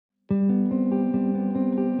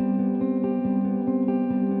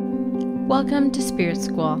Welcome to Spirit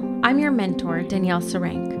School. I'm your mentor, Danielle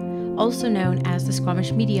Sarank, also known as the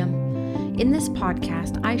Squamish Medium. In this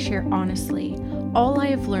podcast, I share honestly all I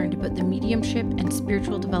have learned about the mediumship and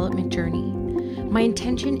spiritual development journey. My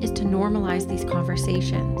intention is to normalize these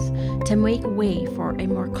conversations, to make way for a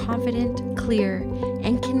more confident, clear,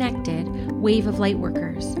 and connected wave of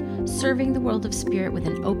lightworkers, serving the world of spirit with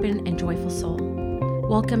an open and joyful soul.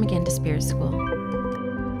 Welcome again to Spirit School.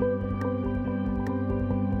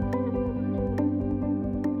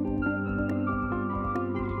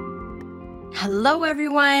 Hello,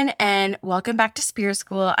 everyone, and welcome back to Spirit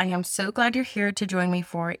School. I am so glad you're here to join me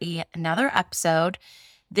for another episode.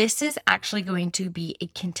 This is actually going to be a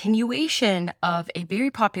continuation of a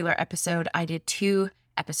very popular episode I did 2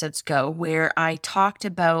 episodes ago, where I talked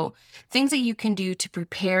about things that you can do to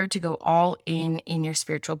prepare to go all in your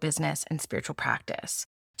spiritual business and spiritual practice.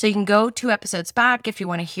 So you can go 2 episodes back if you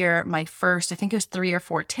want to hear my first, I think it was 3 or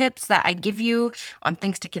 4 tips that I give you on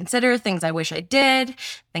things to consider, things I wish I did,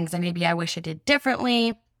 things that maybe I wish I did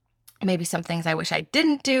differently, maybe some things I wish I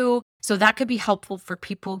didn't do. So that could be helpful for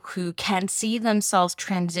people who can see themselves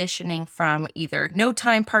transitioning from either no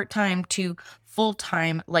time, part-time to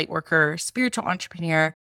full-time light worker, spiritual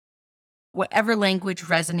entrepreneur, whatever language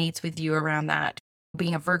resonates with you around that.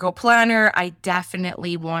 Being a Virgo planner, I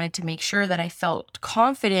definitely wanted to make sure that I felt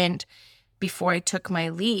confident before I took my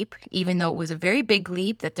leap, even though it was a very big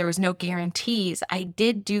leap, that there was no guarantees. I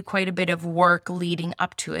did do quite a bit of work leading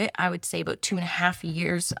up to it. I would say about 2.5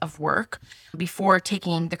 years of work before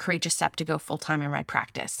taking the courageous step to go full-time in my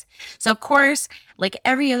practice. So of course, like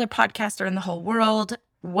every other podcaster in the whole world,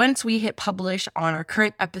 once we hit publish on our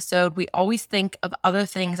current episode, we always think of other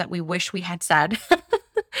things that we wish we had said,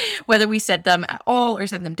 whether we said them at all or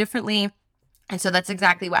said them differently. And so that's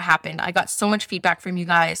exactly what happened. I got so much feedback from you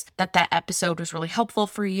guys that episode was really helpful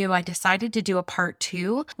for you. I decided to do a part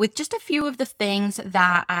 2 with just a few of the things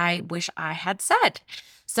that I wish I had said.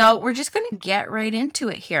 So we're just going to get right into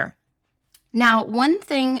it here. Now, one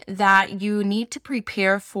thing that you need to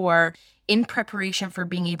prepare for in preparation for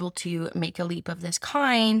being able to make a leap of this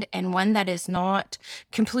kind, and one that is not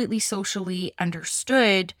completely socially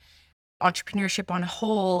understood, entrepreneurship on a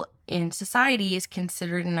whole in society is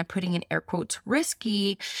considered, and I'm putting in air quotes,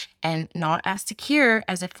 risky and not as secure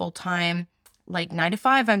as a full-time, like 9 to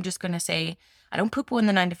 5. I'm just going to say, I don't poo-poo in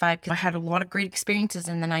the 9 to 5 because I had a lot of great experiences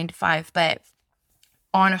in the 9 to 5, but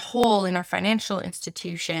on a whole in our financial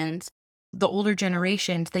institutions, the older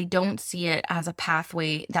generations, they don't see it as a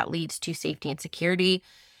pathway that leads to safety and security.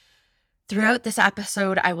 Throughout this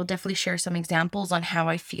episode, I will definitely share some examples on how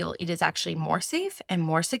I feel it is actually more safe and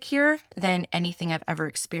more secure than anything I've ever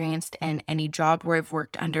experienced in any job where I've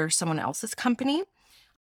worked under someone else's company.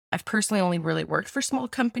 I've personally only really worked for small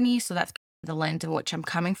companies, so that's the lens in which I'm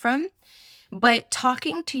coming from. But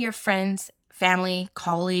talking to your friends, family,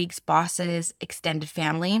 colleagues, bosses, extended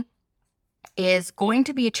family is going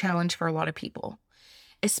to be a challenge for a lot of people,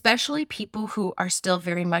 especially people who are still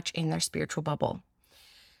very much in their spiritual bubble.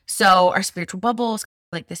 So our spiritual bubble is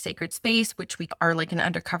like the sacred space, which we are like an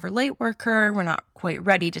undercover light worker. We're not quite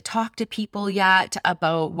ready to talk to people yet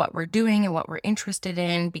about what we're doing and what we're interested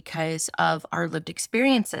in because of our lived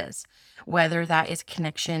experiences, whether that is a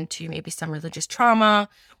connection to maybe some religious trauma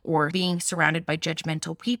or being surrounded by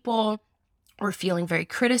judgmental people or feeling very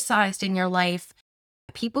criticized in your life.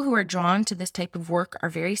 People who are drawn to this type of work are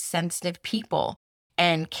very sensitive people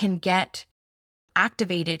and can get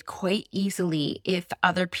activated quite easily if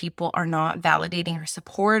other people are not validating or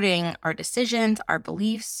supporting our decisions, our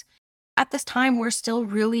beliefs. At this time, we're still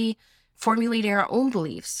really formulating our own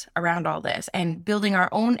beliefs around all this and building our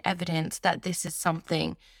own evidence that this is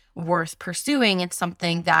something worth pursuing and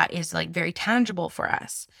something that is like very tangible for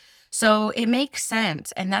us. So it makes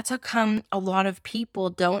sense. And that's how come a lot of people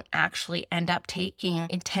don't actually end up taking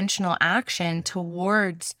intentional action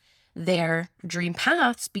towards their dream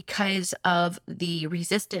paths because of the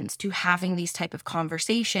resistance to having these type of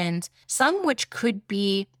conversations, some which could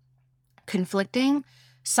be conflicting,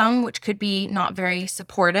 some which could be not very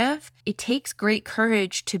supportive. It takes great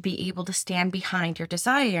courage to be able to stand behind your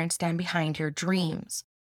desire and stand behind your dreams.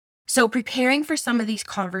 So preparing for some of these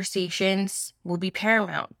conversations will be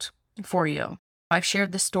paramount for you. I've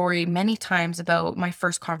shared the story many times about my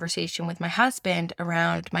first conversation with my husband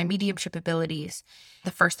around my mediumship abilities.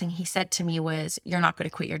 The first thing he said to me was, "You're not going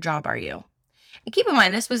to quit your job, are you?" And keep in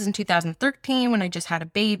mind, this was in 2013 when I just had a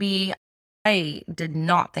baby. I did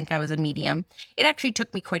not think I was a medium. It actually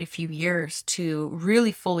took me quite a few years to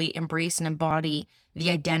really fully embrace and embody the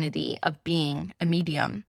identity of being a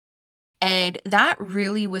medium. And that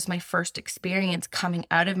really was my first experience coming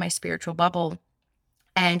out of my spiritual bubble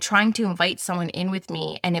and trying to invite someone in with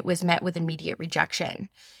me, and it was met with immediate rejection.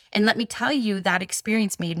 And let me tell you, that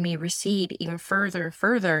experience made me recede even further and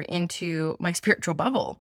further into my spiritual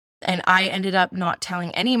bubble. And I ended up not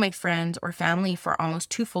telling any of my friends or family for almost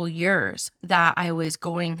 2 full years that I was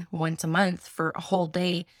going once a month for a whole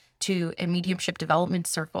day to a mediumship development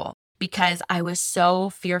circle, because I was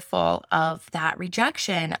so fearful of that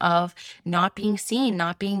rejection, of not being seen,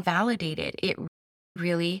 not being validated. It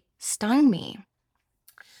really stung me.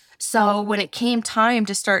 So when it came time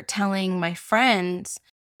to start telling my friends,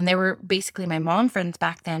 and they were basically my mom friends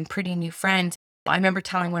back then, pretty new friends. I remember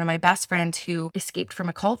telling one of my best friends who escaped from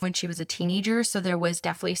a cult when she was a teenager. So there was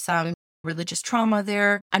definitely some religious trauma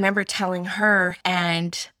there. I remember telling her,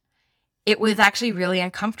 and it was actually really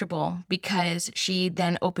uncomfortable because she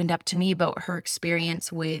then opened up to me about her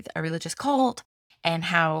experience with a religious cult and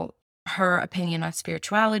how her opinion on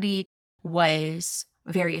spirituality was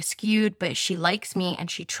very askewed, but she likes me and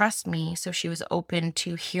she trusts me. So she was open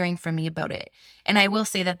to hearing from me about it. And I will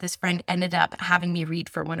say that this friend ended up having me read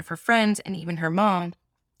for one of her friends and even her mom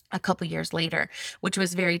a couple years later, which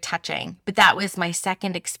was very touching. But that was my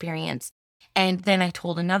second experience. And then I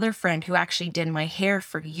told another friend who actually did my hair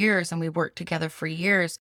for years, and we worked together for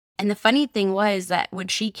years. And the funny thing was that when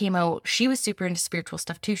she came out, she was super into spiritual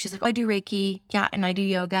stuff too. She's like, "Oh, I do Reiki. Yeah. And I do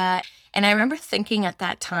yoga." And I remember thinking at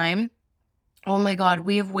that time, oh my God,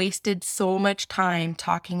 we have wasted so much time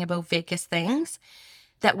talking about Vegas things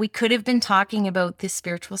that we could have been talking about this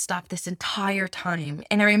spiritual stuff this entire time.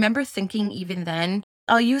 And I remember thinking even then,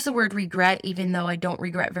 I'll use the word regret, even though I don't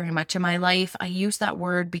regret very much in my life. I use that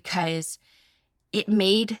word because it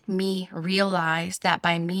made me realize that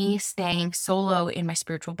by me staying solo in my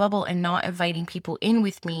spiritual bubble and not inviting people in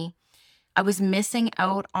with me, I was missing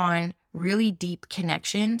out on really deep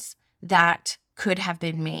connections that could have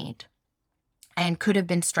been made and could have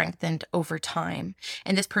been strengthened over time.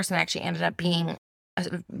 And this person actually ended up being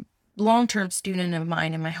a long-term student of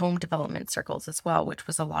mine in my home development circles as well, which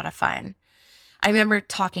was a lot of fun. I remember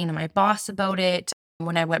talking to my boss about it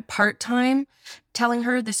when I went part-time, telling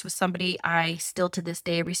her this was somebody I still to this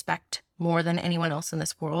day respect more than anyone else in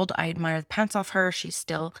this world. I admire the pants off her. She's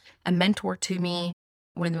still a mentor to me,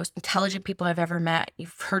 one of the most intelligent people I've ever met.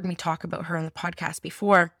 You've heard me talk about her on the podcast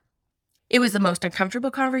before. It was the most uncomfortable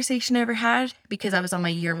conversation I ever had because I was on my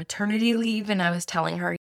year maternity leave and I was telling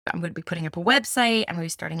her, I'm going to be putting up a website, I'm going to be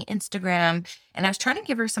starting Instagram. And I was trying to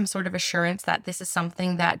give her some sort of assurance that this is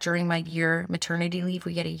something that during my year maternity leave,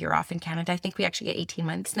 we get a year off in Canada. I think we actually get 18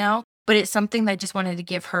 months now, but it's something that I just wanted to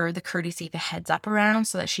give her the courtesy, the heads up around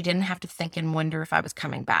so that she didn't have to think and wonder if I was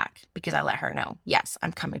coming back, because I let her know, yes,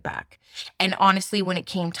 I'm coming back. And honestly, when it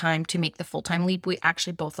came time to make the full-time leap, we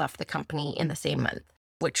actually both left the company in the same month,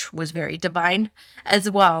 which was very divine as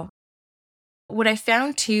well. What I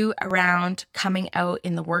found too around coming out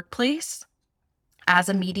in the workplace as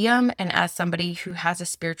a medium and as somebody who has a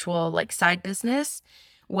spiritual side business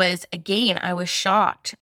was, again, I was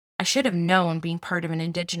shocked. I should have known, being part of an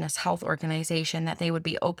Indigenous health organization, that they would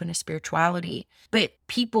be open to spirituality. But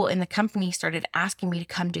people in the company started asking me to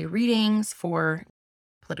come do readings for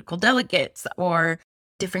political delegates or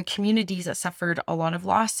different communities that suffered a lot of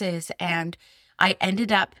losses. And I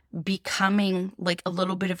ended up becoming a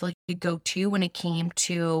little bit of a go-to when it came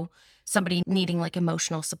to somebody needing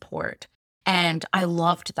emotional support. And I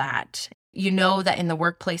loved that. You know that in the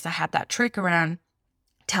workplace, I had that trick around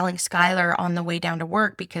telling Skylar on the way down to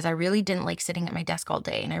work, because I really didn't like sitting at my desk all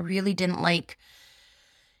day. And I really didn't like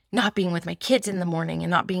not being with my kids in the morning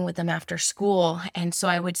and not being with them after school. And so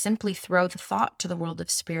I would simply throw the thought to the world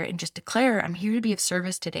of spirit and just declare, I'm here to be of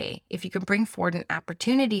service today. If you can bring forward an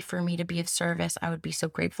opportunity for me to be of service, I would be so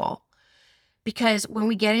grateful. Because when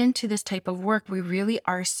we get into this type of work, we really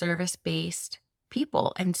are service-based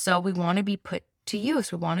people. And so we want to be put to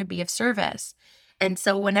use. We want to be of service. And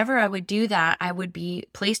so whenever I would do that, I would be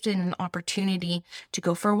placed in an opportunity to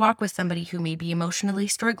go for a walk with somebody who may be emotionally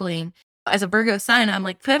struggling. As a Virgo sun, I'm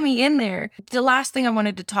like, put me in there. The last thing I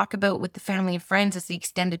wanted to talk about with the family and friends is the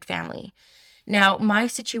extended family. Now, my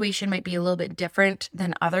situation might be a little bit different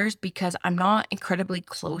than others because I'm not incredibly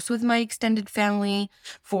close with my extended family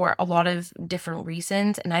for a lot of different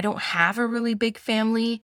reasons. And I don't have a really big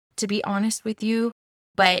family, to be honest with you.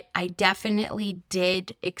 But I definitely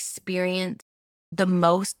did experience the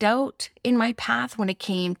most doubt in my path when it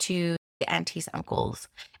came to aunties, uncles,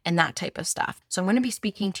 and that type of stuff. So I'm going to be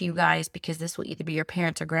speaking to you guys because this will either be your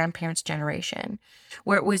parents' or grandparents' generation,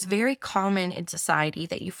 where it was very common in society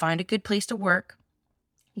that you find a good place to work,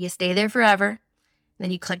 you stay there forever,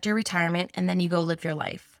 then you collect your retirement, and then you go live your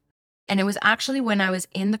life. And it was actually when I was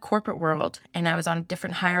in the corporate world and I was on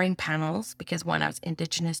different hiring panels, because one, I was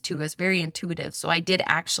Indigenous, two, I was very intuitive. So I did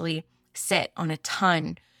actually sit on a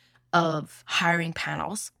ton of hiring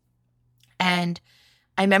panels. And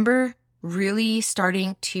I remember really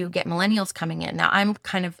starting to get millennials coming in. Now I'm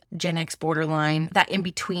kind of Gen X borderline, that in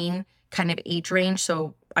between kind of age range.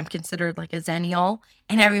 So I'm considered like a Zennial.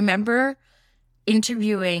 And I remember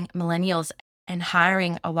interviewing millennials and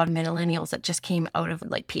hiring a lot of millennials that just came out of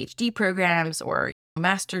like PhD programs or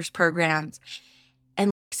master's programs.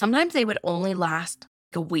 And sometimes they would only last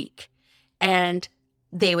like a week. And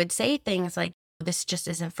they would say things like, this just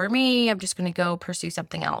isn't for me. I'm just going to go pursue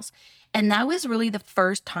something else. And that was really the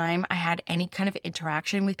first time I had any kind of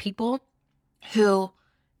interaction with people who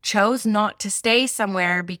chose not to stay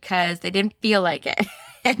somewhere because they didn't feel like it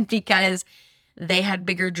and because they had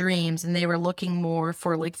bigger dreams and they were looking more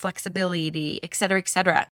for like flexibility, et cetera, et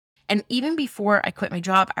cetera. And even before I quit my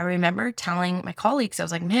job, I remember telling my colleagues, I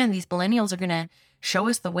was like, man, these millennials are going to show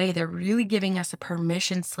us the way. They're really giving us a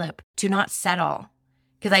permission slip to not settle.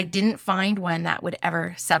 Because I didn't find one that would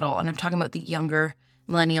ever settle. And I'm talking about the younger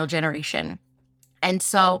millennial generation. And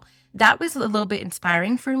so that was a little bit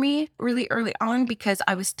inspiring for me really early on, because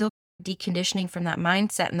I was still deconditioning from that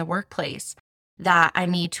mindset in the workplace that I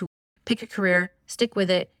need to pick a career, stick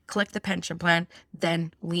with it, collect the pension plan,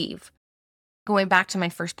 then leave. Going back to my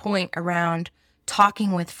first point around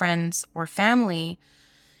talking with friends or family,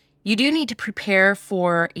 you do need to prepare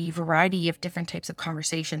for a variety of different types of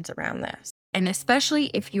conversations around this. And especially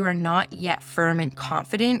if you are not yet firm and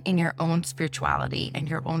confident in your own spirituality and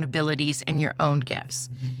your own abilities and your own gifts,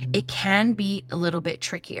 it can be a little bit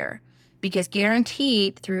trickier, because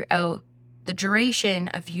guaranteed throughout the duration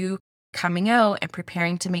of you coming out and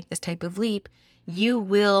preparing to make this type of leap, you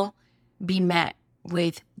will be met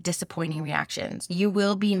with disappointing reactions. You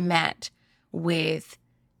will be met with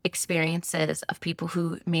experiences of people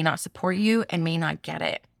who may not support you and may not get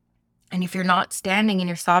it. And if you're not standing in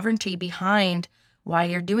your sovereignty behind why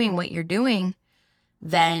you're doing what you're doing,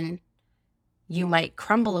 then you might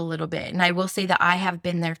crumble a little bit. And I will say that I have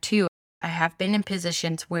been there too. I have been in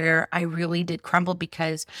positions where I really did crumble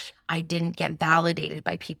because I didn't get validated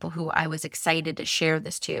by people who I was excited to share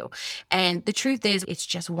this to. And the truth is, it's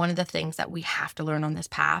just one of the things that we have to learn on this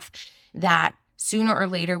path, that sooner or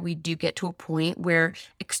later we do get to a point where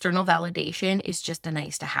external validation is just a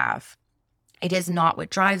nice to have. It is not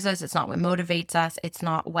what drives us. It's not what motivates us. It's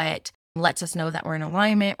not what lets us know that we're in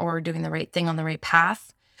alignment or we're doing the right thing on the right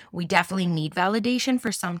path. We definitely need validation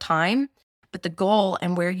for some time, but the goal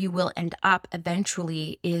and where you will end up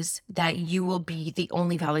eventually is that you will be the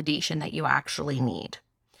only validation that you actually need.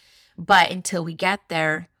 But until we get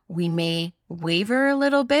there, we may waver a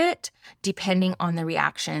little bit depending on the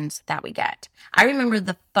reactions that we get. I remember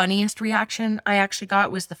the funniest reaction I actually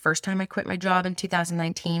got was the first time I quit my job in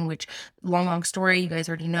 2019, which, long story, you guys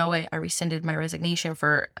already know I rescinded my resignation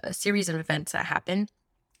for a series of events that happened.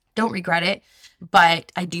 Don't regret it,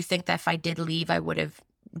 but I do think that if I did leave, I would have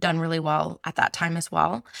done really well at that time as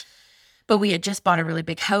well. But we had just bought a really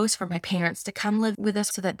big house for my parents to come live with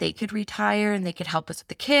us so that they could retire and they could help us with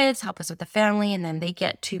the kids, help us with the family, and then they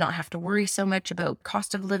get to not have to worry so much about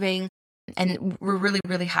cost of living. And we're really,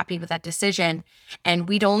 really happy with that decision. And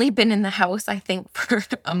we'd only been in the house, I think, for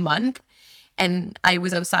a month. And I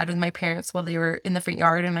was outside with my parents while they were in the front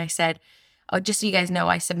yard. And I said, oh, just so you guys know,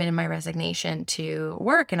 I submitted my resignation to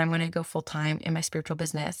work and I'm going to go full time in my spiritual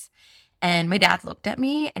business. And my dad looked at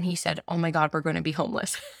me and he said, oh my God, we're going to be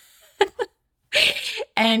homeless.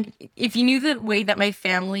 And if you knew the way that my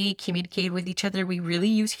family communicated with each other, we really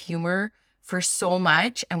use humor for so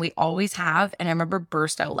much, and we always have. And I remember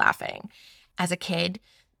burst out laughing as a kid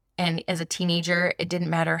and as a teenager. It didn't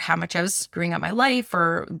matter how much I was screwing up my life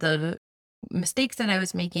or the mistakes that I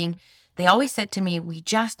was making. They always said to me, we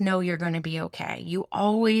just know you're going to be okay. You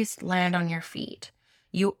always land on your feet.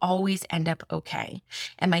 You always end up okay.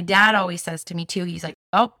 And my dad always says to me too, he's like,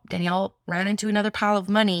 oh, Danielle ran into another pile of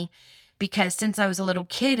money. Because since I was a little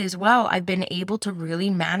kid as well, I've been able to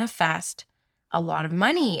really manifest a lot of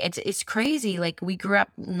money. It's crazy. Like, we grew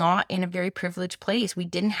up not in a very privileged place. We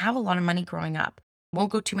didn't have a lot of money growing up.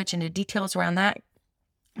 Won't go too much into details around that.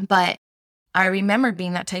 But I remember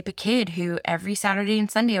being that type of kid who every Saturday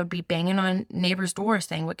and Sunday I would be banging on neighbors' doors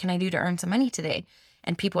saying, what can I do to earn some money today?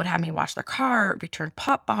 And people would have me wash their car, return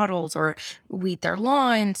pop bottles, or weed their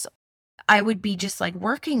lawns. I would be just like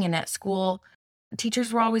working, and at school,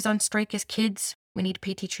 teachers were always on strike as kids. We need to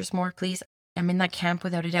pay teachers more, please. I'm in that camp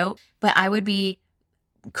without a doubt. But I would be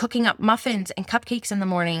cooking up muffins and cupcakes in the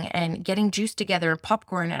morning and getting juice together and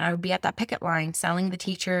popcorn. And I would be at that picket line selling the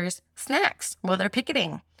teachers snacks while they're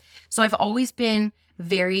picketing. So I've always been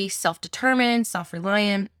very self-determined,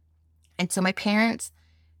 self-reliant. And so my parents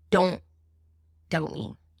don't doubt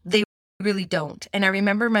me. They really don't. And I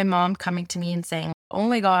remember my mom coming to me and saying, "Oh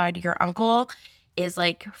my God, your uncle is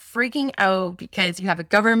like freaking out because you have a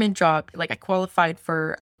government job." Like, I qualified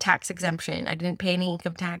for tax exemption. I didn't pay any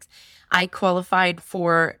income tax. I qualified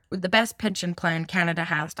for the best pension plan Canada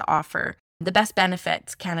has to offer, the best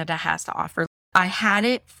benefits Canada has to offer. I had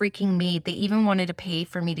it freaking made. They even wanted to pay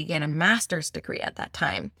for me to get a master's degree at that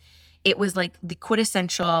time. It was like the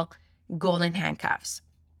quintessential golden handcuffs.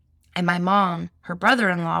 And my mom, her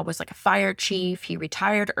brother-in-law, was like a fire chief. He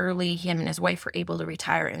retired early. Him and his wife were able to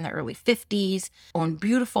retire in the early 50s, owned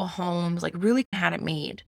beautiful homes, like really had it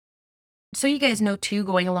made. So you guys know too,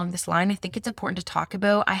 going along this line, I think it's important to talk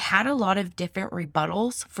about, I had a lot of different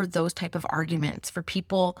rebuttals for those type of arguments, for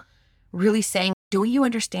people really saying, "Don't you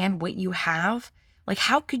understand what you have? Like,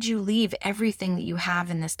 how could you leave everything that you have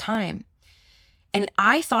in this time?" And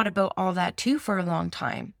I thought about all that too for a long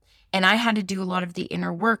time. And I had to do a lot of the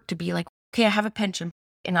inner work to be like, okay, I have a pension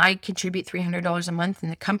and I contribute $300 a month and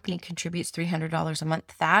the company contributes $300 a month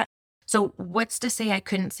to that. So what's to say I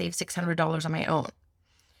couldn't save $600 on my own?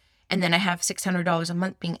 And then I have $600 a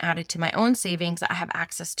month being added to my own savings that I have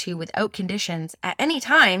access to without conditions at any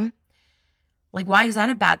time. Like, why is that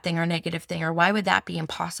a bad thing or negative thing? Or why would that be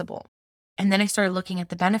impossible? And then I started looking at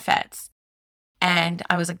the benefits. And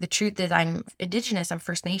I was like, the truth is I'm Indigenous, I'm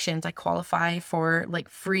First Nations. I qualify for like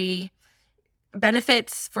free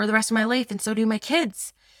benefits for the rest of my life. And so do my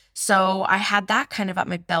kids. So I had that kind of up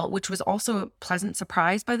my belt, which was also a pleasant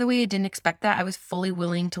surprise, by the way. I didn't expect that. I was fully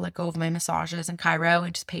willing to let go of my massages and chiro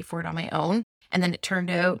and just pay for it on my own. And then it turned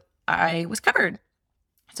out I was covered.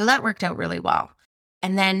 So that worked out really well.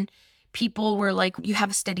 And then people were like, you have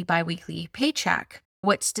a steady biweekly paycheck.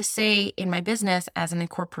 What's to say in my business as an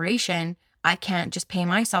incorporation, I can't just pay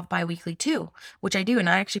myself biweekly too, which I do. And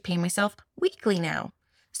I actually pay myself weekly now.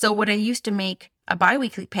 So what I used to make a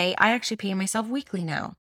biweekly pay, I actually pay myself weekly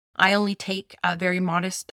now. I only take a very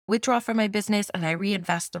modest withdrawal from my business and I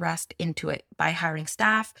reinvest the rest into it by hiring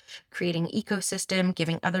staff, creating an ecosystem,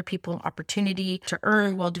 giving other people an opportunity to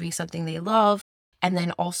earn while doing something they love, and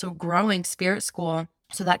then also growing Spirit School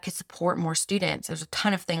so that could support more students. There's a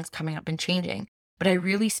ton of things coming up and changing. But I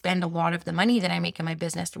really spend a lot of the money that I make in my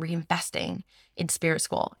business reinvesting in Spirit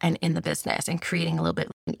School and in the business and creating a little bit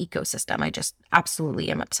of an ecosystem. I just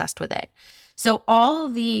absolutely am obsessed with it. So all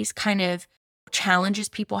of these kind of challenges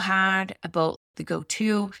people had about the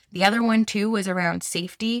go-to. The other one too was around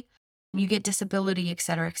safety. You get disability, et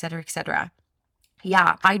cetera, et cetera, et cetera.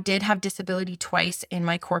 Yeah, I did have disability twice in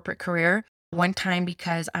my corporate career. One time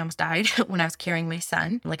because I almost died when I was carrying my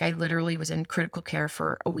son. Like, I literally was in critical care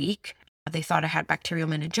for a week. They thought I had bacterial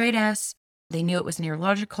meningitis. They knew it was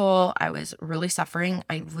neurological. I was really suffering.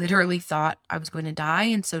 I literally thought I was going to die,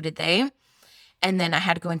 and so did they. And then I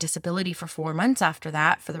had to go on disability for 4 months after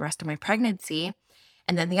that for the rest of my pregnancy.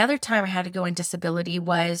 And then the other time I had to go in disability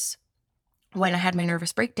was when I had my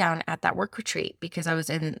nervous breakdown at that work retreat, because I was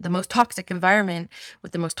in the most toxic environment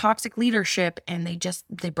with the most toxic leadership, and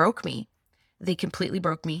they broke me. They completely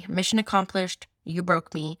broke me. Mission accomplished. You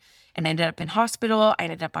broke me. And I ended up in hospital. I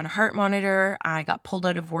ended up on a heart monitor. I got pulled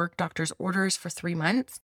out of work, doctor's orders for 3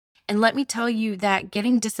 months. And let me tell you that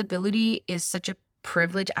getting disability is such a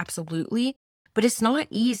privilege, absolutely, but it's not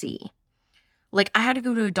easy. Like, I had to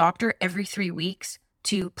go to a doctor every 3 weeks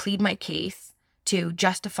to plead my case, to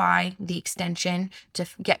justify the extension, to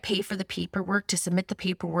get paid for the paperwork, to submit the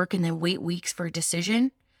paperwork, and then wait weeks for a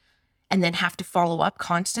decision, and then have to follow up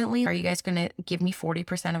constantly. Are you guys going to give me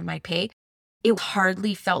 40% of my pay? It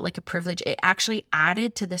hardly felt like a privilege. It actually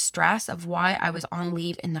added to the stress of why I was on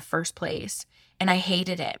leave in the first place. And I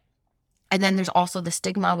hated it. And then there's also the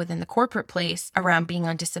stigma within the corporate place around being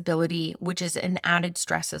on disability, which is an added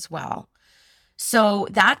stress as well. So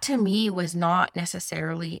that to me was not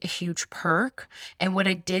necessarily a huge perk. And what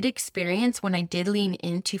I did experience when I did lean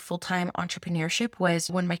into full-time entrepreneurship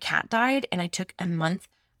was when my cat died and I took a month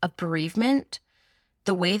of bereavement.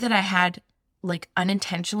 The way that I had like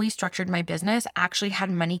unintentionally structured my business actually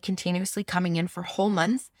had money continuously coming in for a whole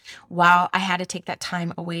month while I had to take that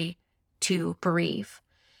time away to bereave.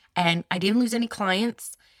 And I didn't lose any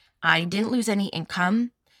clients. I didn't lose any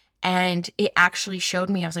income. And it actually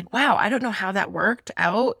showed me, I was like, wow, I don't know how that worked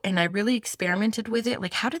out. And I really experimented with it.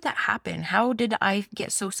 Like, how did that happen? How did I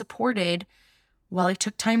get so supported while I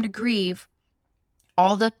took time to grieve?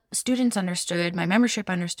 All the students understood, my membership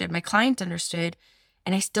understood, my client understood,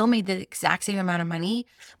 and I still made the exact same amount of money.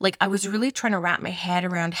 Like, I was really trying to wrap my head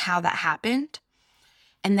around how that happened.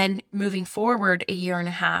 And then moving forward a year and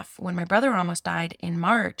a half, when my brother almost died in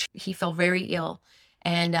March, he fell very ill.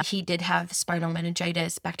 And he did have spinal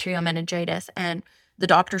meningitis, bacterial meningitis. And the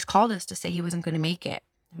doctors called us to say he wasn't going to make it.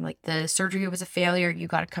 I'm like, the surgery was a failure. You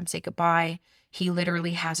got to come say goodbye. He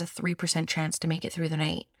literally has a 3% chance to make it through the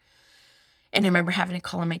night. And I remember having to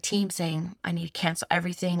call on my team saying, I need to cancel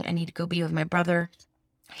everything. I need to go be with my brother.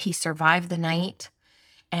 He survived the night.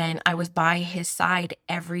 And I was by his side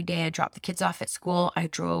every day. I dropped the kids off at school. I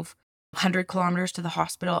drove 100 kilometers to the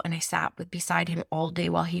hospital and I sat beside him all day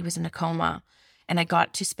while he was in a coma. And I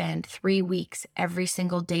got to spend 3 weeks every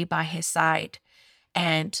single day by his side.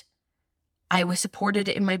 And I was supported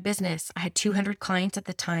in my business. I had 200 clients at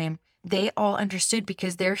the time. They all understood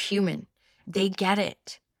because they're human. They get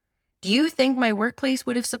it. Do you think my workplace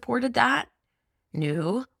would have supported that?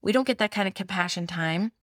 No, we don't get that kind of compassion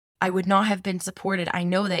time. I would not have been supported. I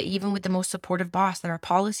know that even with the most supportive boss, there are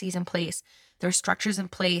policies in place, there are structures in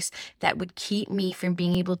place that would keep me from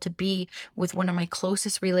being able to be with one of my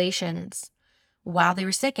closest relations while they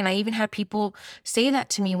were sick. And I even had people say that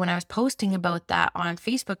to me when I was posting about that on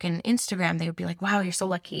Facebook and Instagram. They would be like, wow, you're so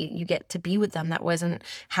lucky you get to be with them. That wasn't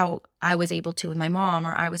how I was able to with my mom,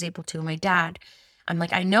 or I was able to with my dad. I'm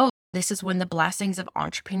like, I know this is one of the blessings of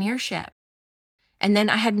entrepreneurship. And then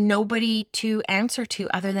I had nobody to answer to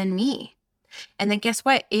other than me. And then guess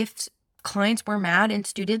what? If clients were mad and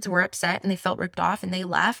students were upset and they felt ripped off and they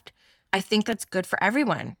left, I think that's good for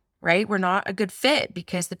everyone, right? We're not a good fit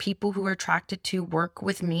because the people who are attracted to work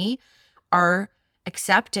with me are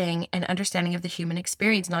accepting and understanding of the human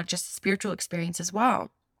experience, not just the spiritual experience as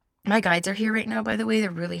well. My guides are here right now, by the way.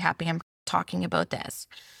 They're really happy I'm talking about this.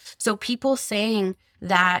 So people saying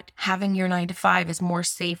that having your 9 to 5 is more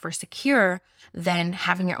safe or secure than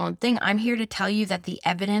having your own thing. I'm here to tell you that the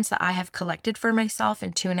evidence that I have collected for myself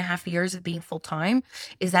in 2.5 years of being full-time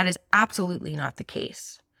is that is absolutely not the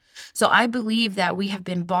case. So I believe that we have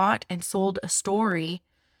been bought and sold a story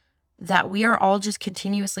that we are all just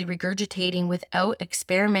continuously regurgitating without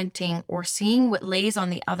experimenting or seeing what lays on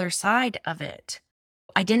the other side of it.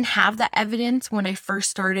 I didn't have that evidence when I first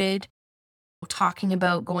started talking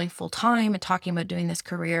about going full-time and talking about doing this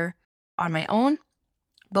career on my own.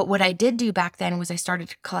 But what I did do back then was I started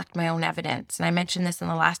to collect my own evidence. And I mentioned this in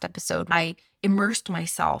the last episode. I immersed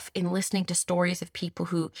myself in listening to stories of people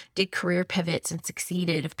who did career pivots and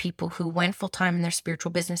succeeded, of people who went full-time in their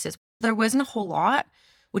spiritual businesses. There wasn't a whole lot,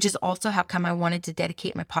 which is also how come I wanted to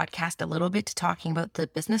dedicate my podcast a little bit to talking about the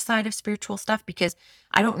business side of spiritual stuff, because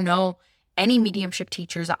I don't know any mediumship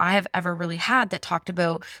teachers that I have ever really had that talked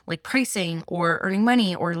about like pricing or earning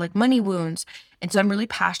money or like money wounds. And so I'm really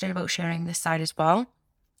passionate about sharing this side as well.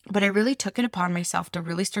 But I really took it upon myself to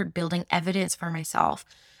really start building evidence for myself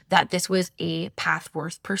that this was a path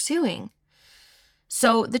worth pursuing.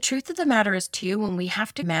 So the truth of the matter is too, when we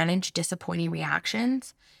have to manage disappointing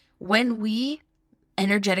reactions, when we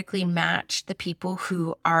energetically match the people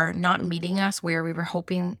who are not meeting us where we were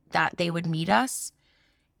hoping that they would meet us,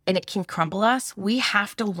 and it can crumble us, we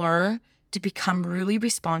have to learn to become really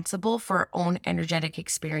responsible for our own energetic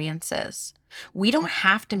experiences. We don't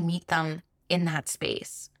have to meet them in that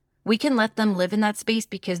space. We can let them live in that space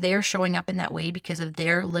because they are showing up in that way because of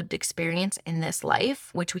their lived experience in this life,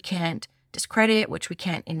 which we can't discredit, which we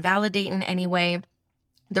can't invalidate in any way.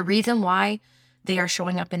 The reason why they are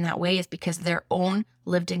showing up in that way is because of their own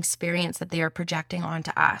lived experience that they are projecting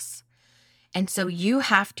onto us. And so you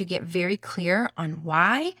have to get very clear on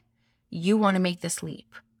why you want to make this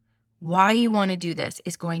leap. Why you want to do this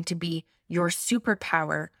is going to be your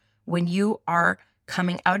superpower when you are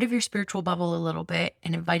coming out of your spiritual bubble a little bit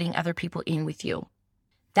and inviting other people in with you.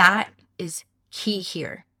 That is key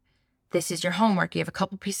here. This is your homework. You have a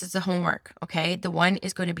couple pieces of homework, okay? The one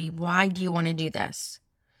is going to be, why do you want to do this?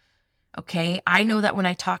 Okay, I know that when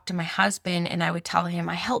I talked to my husband and I would tell him,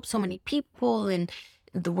 I help so many people and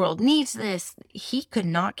the world needs this, he could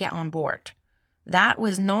not get on board. That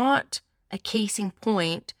was not a casing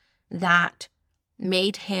point that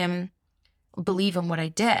made him believe in what I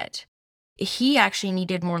did. He actually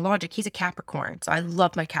needed more logic. He's a Capricorn. So I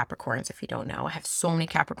love my Capricorns, if you don't know. I have so many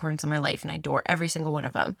Capricorns in my life and I adore every single one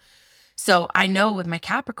of them. So I know with my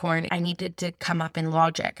Capricorn, I needed to come up in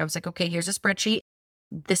logic. I was like, okay, here's a spreadsheet.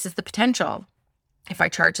 This is the potential. If I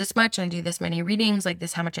charge this much and I do this many readings, like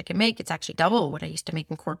this, how much I can make, it's actually double what I used to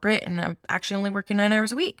make in corporate. And I'm actually only working 9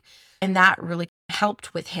 hours a week. And that really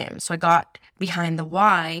helped with him. So I got behind the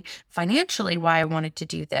why financially, why I wanted to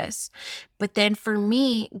do this. But then for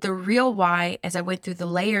me, the real why, as I went through the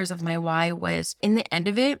layers of my why, was in the end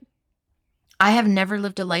of it, I have never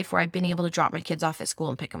lived a life where I've been able to drop my kids off at school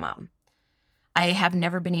and pick them up. I have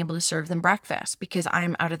never been able to serve them breakfast because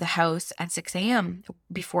I'm out of the house at 6 a.m.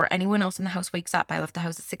 before anyone else in the house wakes up. I left the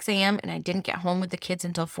house at 6 a.m. and I didn't get home with the kids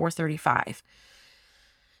until 4:35.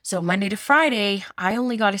 So Monday to Friday, I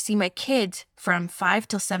only got to see my kids from 5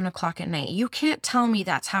 till 7 o'clock at night. You can't tell me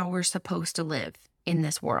that's how we're supposed to live in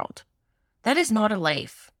this world. That is not a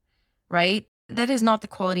life, right? That is not the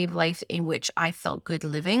quality of life in which I felt good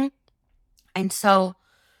living. And so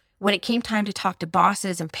when it came time to talk to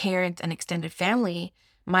bosses and parents and extended family,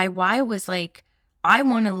 my why was like, I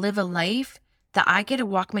want to live a life that I get to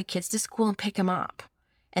walk my kids to school and pick them up,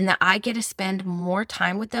 and that I get to spend more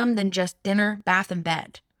time with them than just dinner, bath, and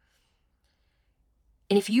bed.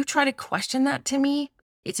 And if you try to question that to me,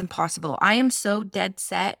 it's impossible. I am so dead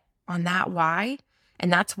set on that why.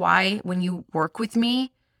 And that's why when you work with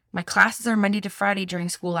me, my classes are Monday to Friday during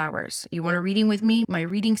school hours. You want a reading with me? My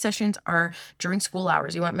reading sessions are during school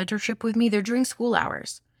hours. You want mentorship with me? They're during school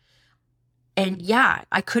hours. And yeah,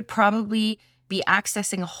 I could probably be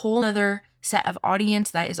accessing a whole other set of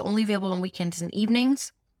audience that is only available on weekends and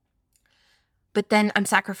evenings. But then I'm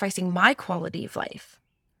sacrificing my quality of life,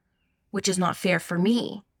 which is not fair for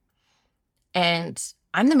me. And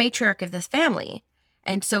I'm the matriarch of this family.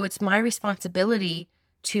 And so it's my responsibility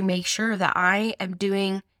to make sure that I am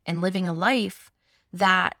doing and living a life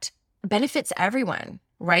that benefits everyone,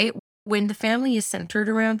 right? When the family is centered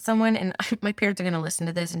around someone, and my parents are going to listen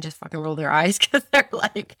to this and just fucking roll their eyes because they're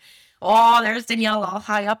like, oh, there's Danielle all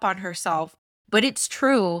high up on herself. But it's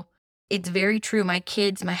true. It's very true. My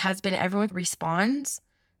kids, my husband, everyone responds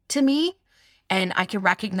to me. And I can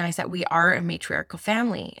recognize that we are a matriarchal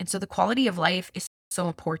family. And so the quality of life is so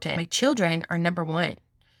important. My children are number one,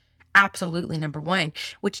 absolutely number one,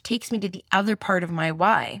 which takes me to the other part of my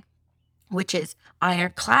why, which is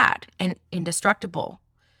ironclad and indestructible.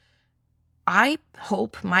 I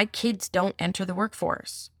hope my kids don't enter the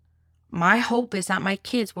workforce. My hope is that my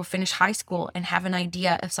kids will finish high school and have an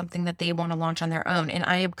idea of something that they want to launch on their own. And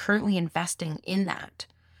I am currently investing in that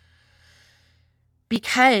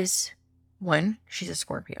because one, she's a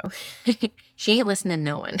Scorpio. She ain't listening to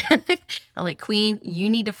no one. I'm like, Queen, you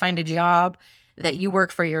need to find a job that you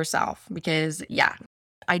work for yourself because yeah,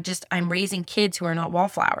 I'm raising kids who are not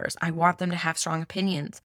wallflowers. I want them to have strong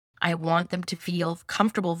opinions. I want them to feel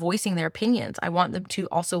comfortable voicing their opinions. I want them to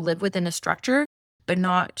also live within a structure, but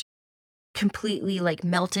not completely like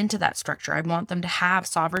melt into that structure. I want them to have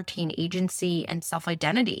sovereignty and agency and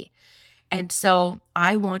self-identity. And so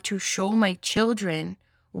I want to show my children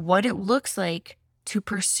what it looks like to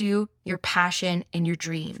pursue your passion and your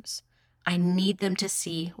dreams. I need them to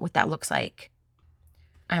see what that looks like.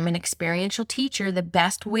 I'm an experiential teacher. The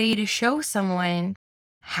best way to show someone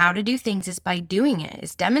how to do things is by doing it,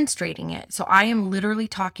 is demonstrating it. So I am literally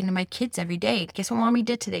talking to my kids every day. Guess what mommy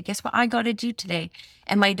did today? Guess what I got to do today?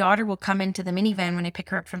 And my daughter will come into the minivan when I pick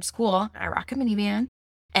her up from school. I rock a minivan.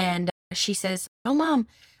 And she says, oh, mom,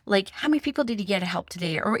 like, how many people did you get to help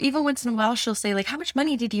today? Or even once in a while, she'll say, like, how much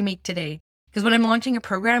money did you make today? Because when I'm launching a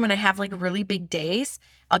program and I have like really big days,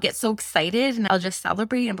 I'll get so excited and I'll just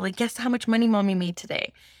celebrate and be like, guess how much money mommy made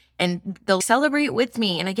today? And they'll celebrate with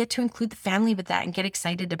me, and I get to include the family with that and get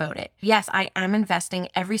excited about it. Yes, I am investing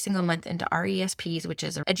every single month into RESPs, which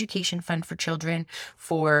is an education fund for children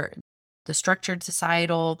for the structured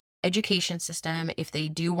societal education system. If they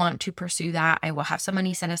do want to pursue that, I will have some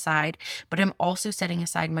money set aside, but I'm also setting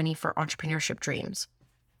aside money for entrepreneurship dreams.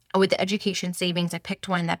 With the education savings, I picked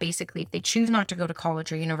one that basically, if they choose not to go to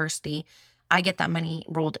college or university, I get that money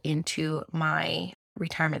rolled into my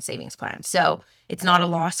retirement savings plan. So it's not a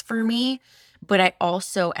loss for me, but I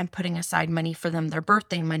also am putting aside money for them, their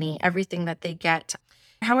birthday money, everything that they get,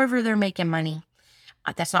 however they're making money.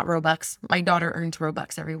 That's not Robux. My daughter earns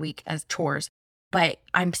Robux every week as chores, but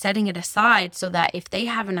I'm setting it aside so that if they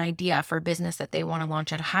have an idea for a business that they want to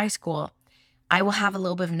launch out of high school, I will have a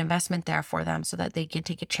little bit of an investment there for them so that they can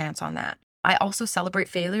take a chance on that. I also celebrate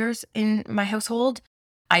failures in my household.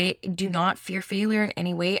 I do not fear failure in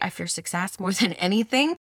any way. I fear success more than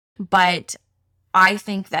anything. But I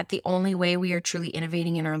think that the only way we are truly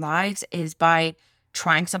innovating in our lives is by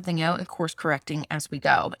trying something out and course correcting as we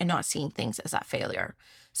go and not seeing things as that failure.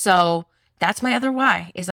 So that's my other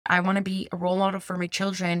why, is I want to be a role model for my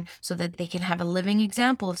children so that they can have a living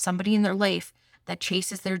example of somebody in their life that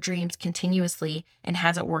chases their dreams continuously and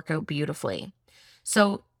has it work out beautifully.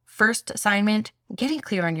 So first assignment, getting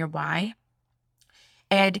clear on your why.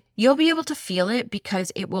 And you'll be able to feel it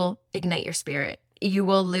because it will ignite your spirit. You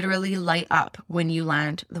will literally light up when you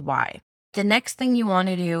land the why. The next thing you want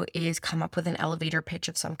to do is come up with an elevator pitch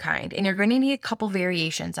of some kind. And you're going to need a couple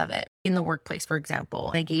variations of it. In the workplace, for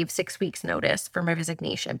example, I gave 6 weeks notice for my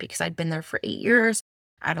resignation because I'd been there for 8 years.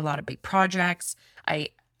 I had a lot of big projects. I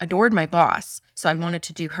adored my boss, so I wanted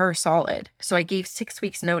to do her solid. So I gave 6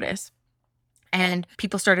 weeks notice. And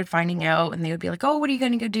people started finding out and they would be like, oh, what are you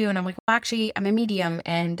going to go do? And I'm like, well, actually, I'm a medium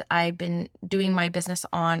and I've been doing my business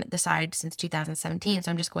on the side since 2017. So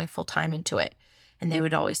I'm just going full time into it. And they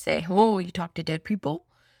would always say, oh, you talk to dead people?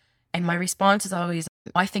 And my response is always,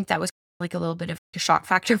 I think that was like a little bit of a shock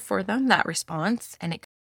factor for them, that response. And it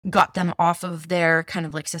got them off of their kind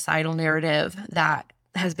of like societal narrative that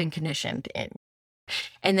has been conditioned in.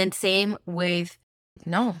 And then same with,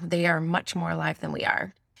 no, they are much more alive than we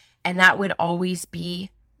are. And that would always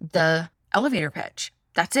be the elevator pitch.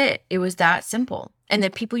 That's it. It was that simple. And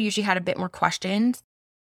then people usually had a bit more questions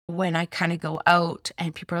when I kind of go out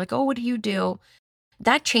and people are like, oh, what do you do?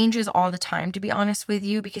 That changes all the time, to be honest with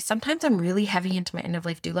you, because sometimes I'm really heavy into my end of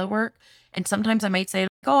life doula work. And sometimes I might say, like,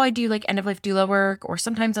 oh, I do like end of life doula work. Or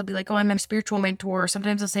sometimes I'll be like, oh, I'm a spiritual mentor. Or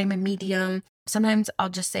sometimes I'll say I'm a medium. Sometimes I'll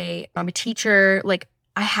just say I'm a teacher. Like,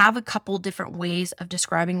 I have a couple different ways of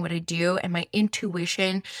describing what I do, and my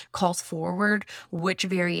intuition calls forward which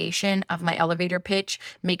variation of my elevator pitch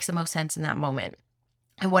makes the most sense in that moment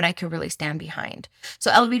and what I could really stand behind.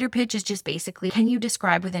 So elevator pitch is just basically, can you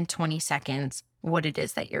describe within 20 seconds what it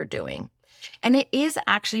is that you're doing? And it is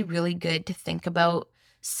actually really good to think about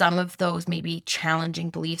some of those maybe challenging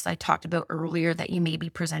beliefs I talked about earlier that you may be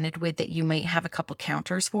presented with that you might have a couple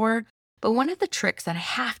counters for. But one of the tricks that I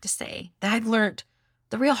have to say that I've learned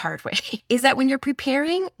the real hard way is that when you're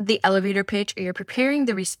preparing the elevator pitch or you're preparing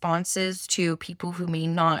the responses to people who may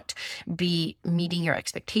not be meeting your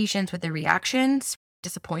expectations with their reactions,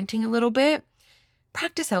 disappointing a little bit,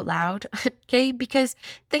 practice out loud, okay? Because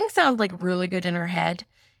things sound like really good in our head.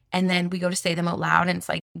 And then we go to say them out loud and it's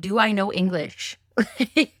like, do I know English?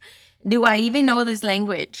 Do I even know this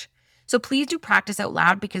language? So please do practice out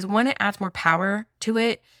loud because one, it adds more power to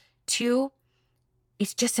it. Two,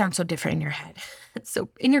 it just sounds so different in your head. So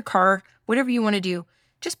in your car, whatever you want to do,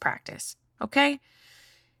 just practice, okay?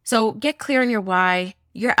 So get clear on your why,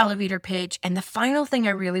 your elevator pitch. And the final thing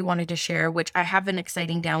I really wanted to share, which I have an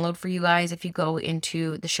exciting download for you guys. If you go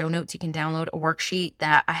into the show notes, you can download a worksheet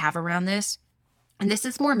that I have around this. And this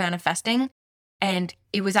is more manifesting. And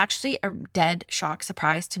it was actually a dead shock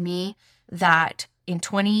surprise to me that in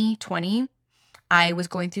 2020, I was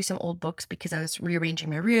going through some old books because I was rearranging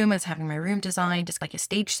my room. I was having my room designed just like a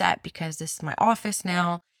stage set because this is my office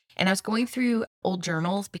now. And I was going through old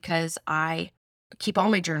journals because I keep all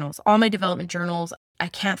my journals, all my development journals. I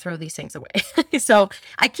can't throw these things away. So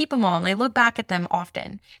I keep them all and I look back at them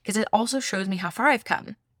often because it also shows me how far I've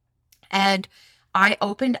come. And I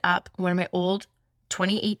opened up one of my old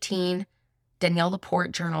 2018 Danielle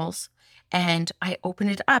Laporte journals and I opened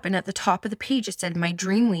it up. And at the top of the page, it said my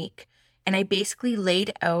dream week. And I basically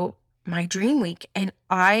laid out my dream week and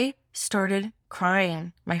I started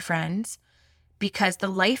crying, my friends, because the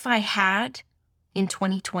life I had in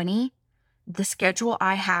 2020, the schedule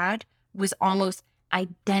I had was almost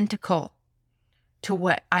identical to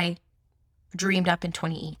what I dreamed up in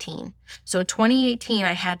 2018. So in 2018,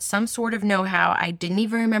 I had some sort of know-how. I didn't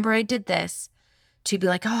even remember I did this to be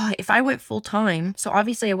like, oh, if I went full time. So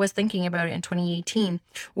obviously I was thinking about it in 2018.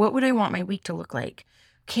 What would I want my week to look like?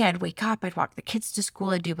 Okay, I'd wake up, I'd walk the kids to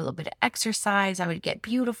school, I'd do a little bit of exercise, I would get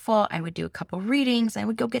beautiful, I would do a couple readings, I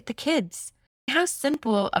would go get the kids. How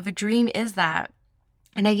simple of a dream is that?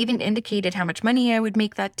 And I even indicated how much money I would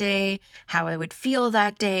make that day, how I would feel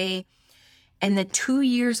that day. And then 2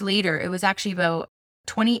 years later, it was actually about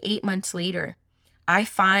 28 months later, I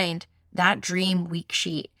find that dream week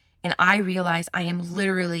sheet and I realize I am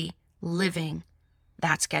literally living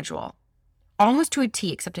that schedule. Almost to a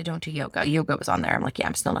T, except I don't do yoga. Yoga was on there. I'm like, yeah,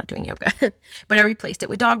 I'm still not doing yoga. But I replaced it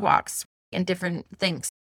with dog walks and different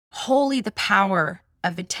things. Holy, the power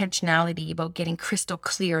of intentionality about getting crystal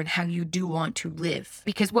clear in how you do want to live.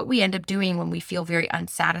 Because what we end up doing when we feel very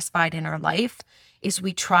unsatisfied in our life is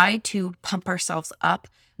we try to pump ourselves up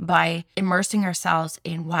by immersing ourselves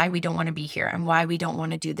in why we don't want to be here and why we don't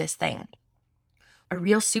want to do this thing. A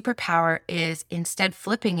real superpower is instead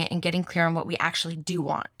flipping it and getting clear on what we actually do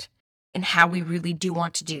want and how we really do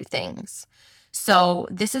want to do things. So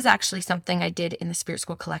this is actually something I did in the Spirit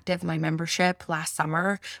School Collective, my membership last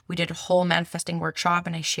summer. We did a whole manifesting workshop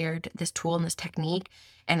and I shared this tool and this technique.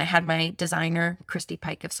 And I had my designer, Christy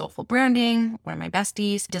Pike of Soulful Branding, one of my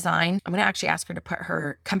besties, design. I'm going to actually ask her to put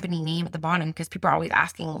her company name at the bottom because people are always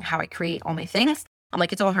asking how I create all my things. I'm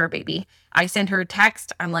like, it's all her, baby. I send her a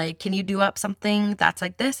text. I'm like, can you do up something that's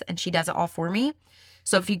like this? And she does it all for me.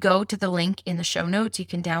 So if you go to the link in the show notes, you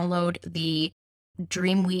can download the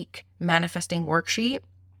Dream Week manifesting worksheet.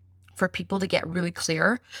 for people to get really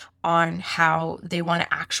clear on how they want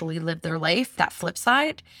to actually live their life, that flip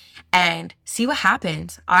side, and see what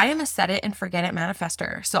happens. I am a set it and forget it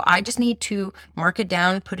manifester. So I just need to mark it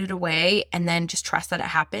down, put it away, and then just trust that it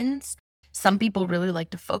happens. Some people really like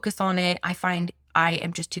to focus on it. I find I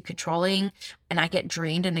am just too controlling and I get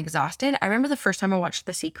drained and exhausted. I remember the first time I watched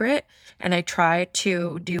The Secret and I tried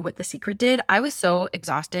to do what The Secret did. I was so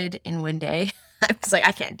exhausted in one day. I was like,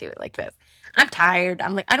 I can't do it like this. I'm tired.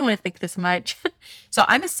 I'm like, I don't want to think this much. So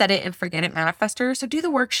I'm a set it and forget it manifester. So do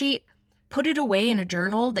the worksheet, put it away in a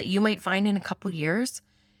journal that you might find in a couple years,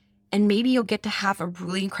 and maybe you'll get to have a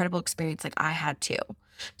really incredible experience like I had too.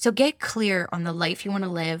 So get clear on the life you want to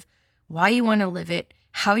live, why you want to live it,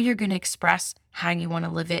 how you're going to express how you want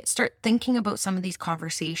to live it. Start thinking about some of these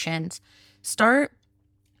conversations. Start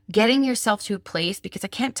getting yourself to a place, because I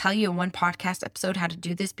can't tell you in one podcast episode how to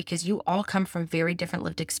do this because you all come from very different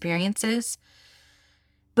lived experiences.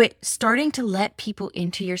 But starting to let people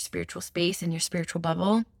into your spiritual space and your spiritual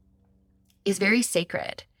bubble is very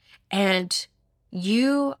sacred. And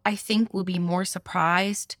you, I think, will be more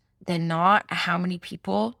surprised than not at how many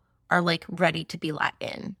people are like ready to be let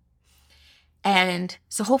in. And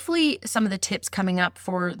so hopefully some of the tips coming up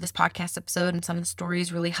for this podcast episode and some of the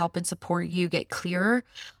stories really help and support you get clearer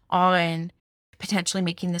on potentially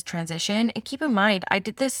making this transition. And keep in mind, I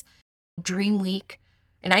did this dream week,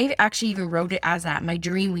 and I actually even wrote it as that, my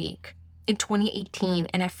dream week in 2018,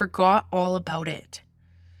 and I forgot all about it.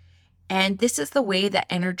 And this is the way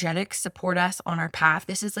that energetics support us on our path.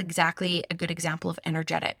 This is exactly a good example of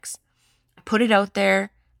energetics. I put it out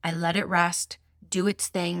there, I let it rest, do its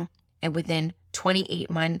thing, and within 28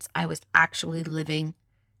 months, I was actually living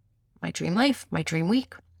my dream life, my dream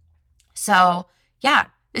week. So yeah,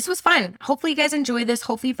 this was fun. Hopefully you guys enjoy this.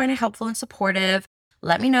 Hopefully you find it helpful and supportive.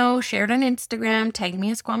 Let me know, share it on Instagram, tag me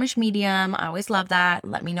at Squamish Medium. I always love that.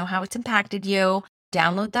 Let me know how it's impacted you.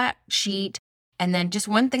 Download that sheet. And then just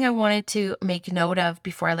one thing I wanted to make note of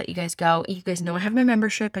before I let you guys go. You guys know I have my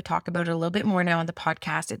membership. I talk about it a little bit more now on the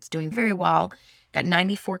podcast. It's doing very well. Got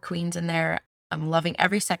 94 queens in there. I'm loving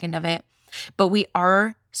every second of it. But we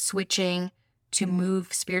are switching to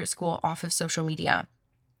move Spirit School off of social media.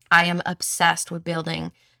 I am obsessed with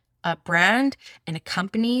building a brand and a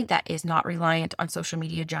company that is not reliant on social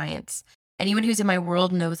media giants. Anyone who's in my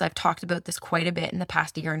world knows I've talked about this quite a bit in the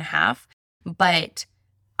past year and a half, but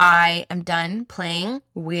I am done playing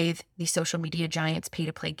with the social media giants pay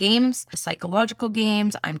to play games, the psychological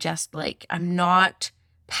games. I'm not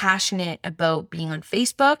passionate about being on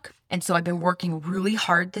Facebook. And so I've been working really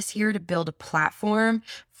hard this year to build a platform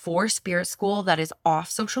for Spirit School that is off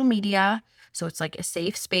social media. So it's like a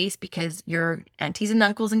safe space because your aunties and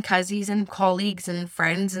uncles and cousins and colleagues and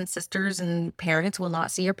friends and sisters and parents will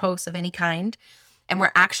not see your posts of any kind. And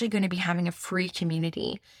we're actually going to be having a free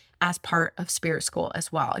community as part of Spirit School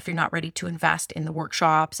as well. If you're not ready to invest in the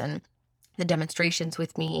workshops and the demonstrations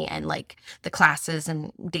with me and like the classes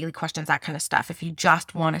and daily questions, that kind of stuff. If you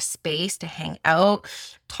just want a space to hang out,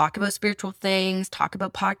 talk about spiritual things, talk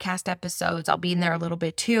about podcast episodes, I'll be in there a little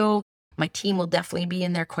bit too. My team will definitely be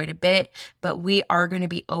in there quite a bit, but we are going to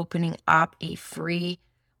be opening up a free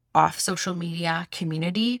off social media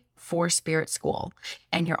community for Spirit School,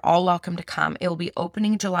 and you're all welcome to come. It will be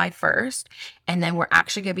opening July 1st, and then we're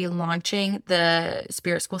actually going to be launching the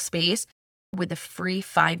Spirit School space with a free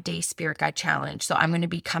 5-day Spirit Guide Challenge. So I'm going to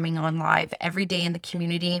be coming on live every day in the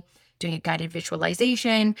community, doing a guided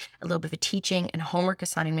visualization, a little bit of a teaching and homework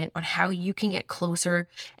assignment on how you can get closer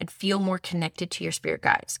and feel more connected to your spirit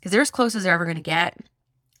guides. Because they're as close as they're ever going to get.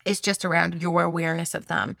 It's just around your awareness of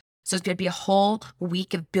them. So it's going to be a whole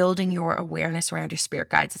week of building your awareness around your spirit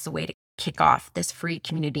guides. It's a way to kick off this free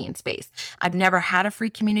community and space. I've never had a free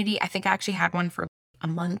community. I think I actually had one for a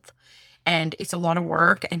month. And it's a lot of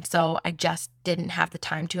work. And so I just didn't have the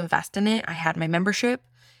time to invest in it. I had my membership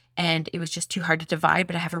and it was just too hard to divide,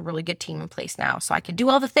 but I have a really good team in place now. So I can do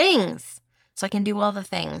all the things.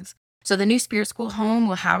 So the new Spirit School home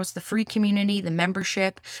will house the free community, the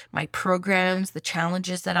membership, my programs, the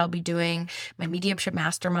challenges that I'll be doing, my mediumship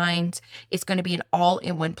masterminds. It's going to be an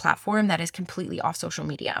all-in-one platform that is completely off social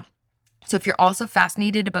media. So if you're also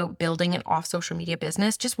fascinated about building an off social media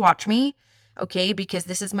business, just watch me. Okay, because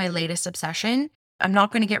this is my latest obsession. I'm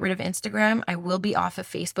not going to get rid of Instagram. I will be off of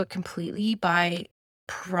Facebook completely by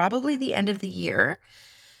probably the end of the year.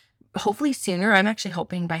 Hopefully sooner. I'm actually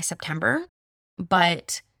hoping by September,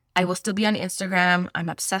 but I will still be on Instagram. I'm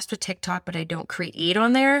obsessed with TikTok, but I don't create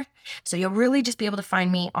on there. So you'll really just be able to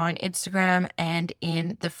find me on Instagram and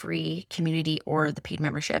in the free community or the paid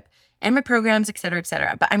membership and my programs, et cetera, et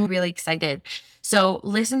cetera. But I'm really excited. So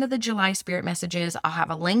listen to the July Spirit messages. I'll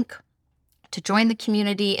have a link to join the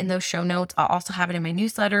community in those show notes. I'll also have it in my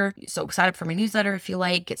newsletter. So sign up for my newsletter if you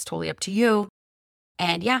like. It's totally up to you.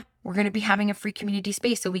 And yeah, we're going to be having a free community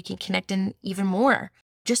space so we can connect in even more.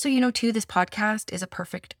 Just so you know too, this podcast is a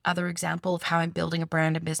perfect other example of how I'm building a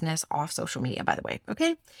brand and business off social media, by the way.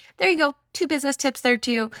 Okay, there you go. 2 business tips there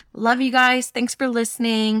too. Love you guys. Thanks for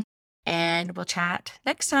listening, and we'll chat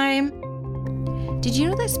next time. Did you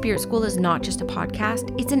know that Spirit School is not just a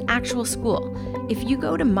podcast? It's an actual school. If you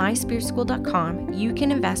go to myspiritschool.com, you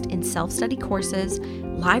can invest in self-study courses,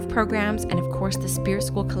 live programs, and of course the Spirit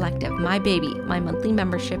School Collective, my baby, my monthly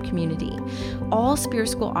membership community. All Spirit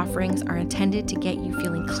School offerings are intended to get you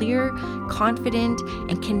feeling clear, confident,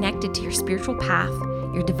 and connected to your spiritual path,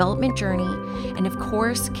 your development journey, and of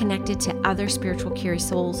course, connected to other spiritual curious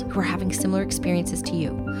souls who are having similar experiences to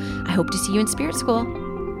you. I hope to see you in Spirit School.